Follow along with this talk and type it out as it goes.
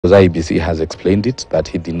Because IEBC has explained it, that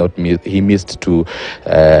he did not miss, he missed to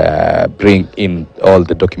bring in all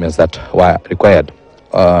the documents that were required.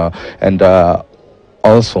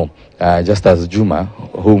 Also, just as Juma,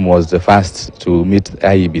 whom was the first to meet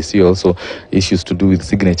IEBC, also issues to do with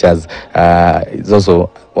signatures, is also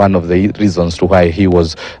one of the reasons to why he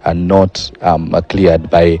was not cleared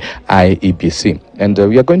by IEBC. And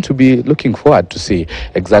we are going to be looking forward to see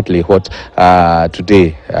exactly what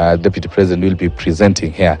today Deputy President will be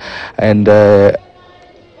presenting here. And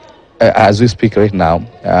as we speak right now,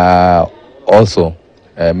 also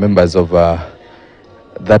members of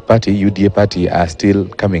that party, UDA party, are still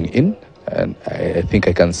coming in, and I think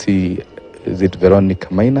I can see, is it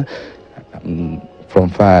Veronica Maina? From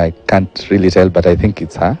far I can't really tell, but I think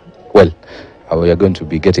it's her. Well, we are going to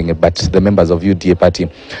be getting it, but the members of UDA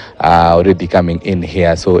party are already coming in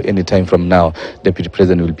here. So anytime from now, Deputy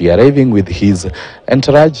President will be arriving with his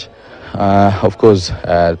entourage, of course,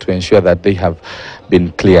 to ensure that they have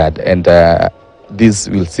been cleared, and this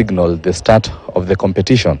will signal the start of the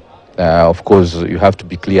competition. Of course, you have to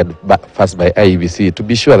be cleared first by IEBC to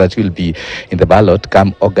be sure that you will be in the ballot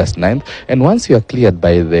come August 9th. And once you are cleared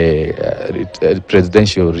by the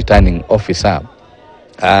presidential returning officer,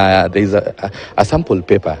 there is a sample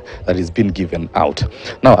paper that is being given out.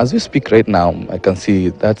 Now, as we speak right now, I can see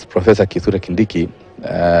that's Professor Kithure Kindiki,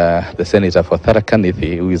 the senator for Tharaka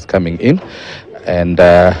Nithi, who is coming in, and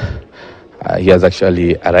he has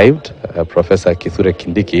actually arrived. Professor Kithure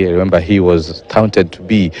Kindiki, remember, he was touted to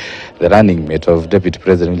be the running mate of Deputy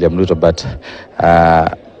President William Ruto, but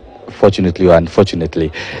fortunately or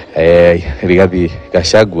unfortunately, Rigathi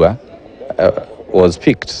Gachagua was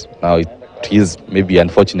picked. Now, it is maybe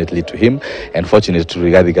unfortunately to him and fortunately to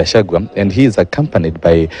Rigathi Gachagua, and he is accompanied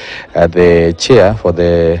by the chair for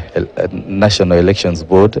the National Elections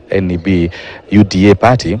Board, NEB UDA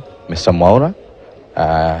party, Mr. Mwaura,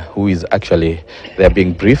 who is actually, they're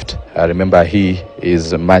being briefed. Remember, he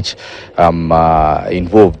is much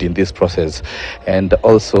involved in this process. And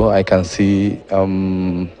also I can see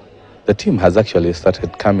the team has actually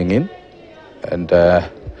started coming in, and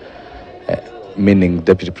meaning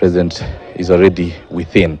Deputy President is already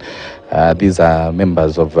within. These are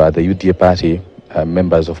members of the UDA party,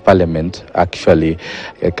 members of parliament. Actually,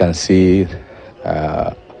 I can see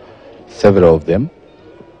several of them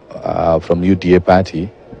from UDA party.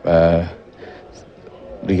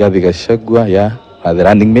 Rigathi Gachagua, the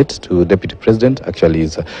running mate to Deputy President, actually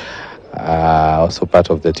is also part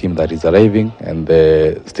of the team that is arriving. And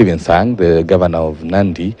Stephen Sang, the governor of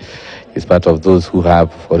Nandi, is part of those who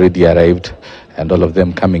have already arrived, and all of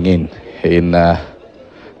them coming in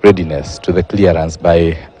readiness to the clearance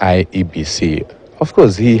by IEBC. Of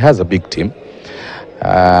course, he has a big team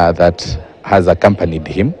that has accompanied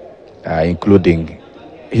him, including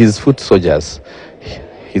his foot soldiers,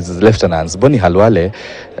 his lieutenants, Boni Halwale,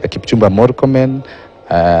 Kipchumba Murkomen,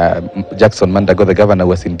 Jackson Mandago, the governor,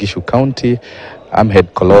 was in Gishu County.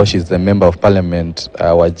 Ahmed Kolosh is the member of parliament,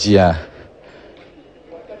 Wajir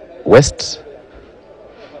West.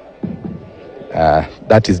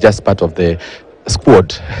 That is just part of the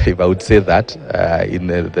squad, if I would say that, in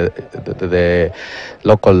the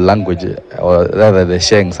local language, or rather the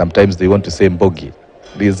Sheng, sometimes they want to say Mbogi.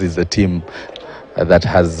 This is the team that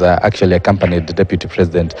has actually accompanied the Deputy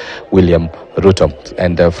President William Ruto.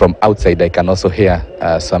 And from outside, I can also hear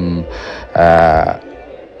some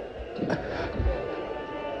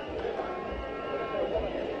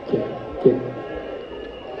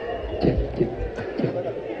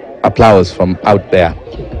applause from out there.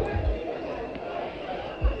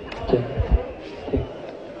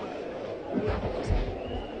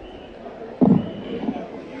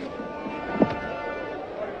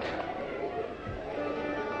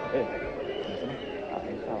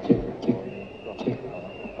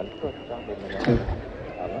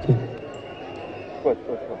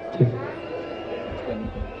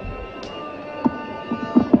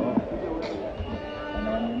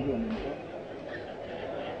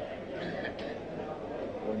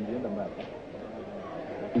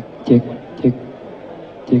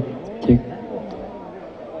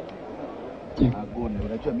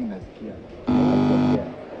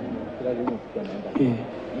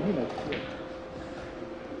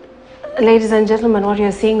 Ladies and gentlemen, what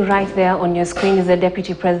you're seeing right there on your screen is the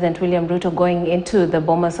Deputy President William Ruto going into the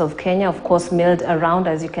BOMAS of Kenya, of course, milled around,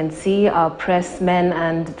 as you can see, pressmen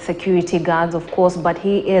and security guards, of course, but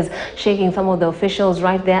he is shaking some of the officials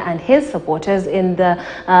right there, and his supporters in the,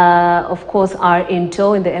 of course, are in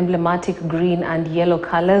tow in the emblematic green and yellow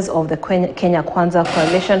colors of the Kenya Kwanza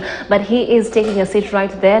coalition, but he is taking a seat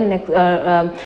right there next,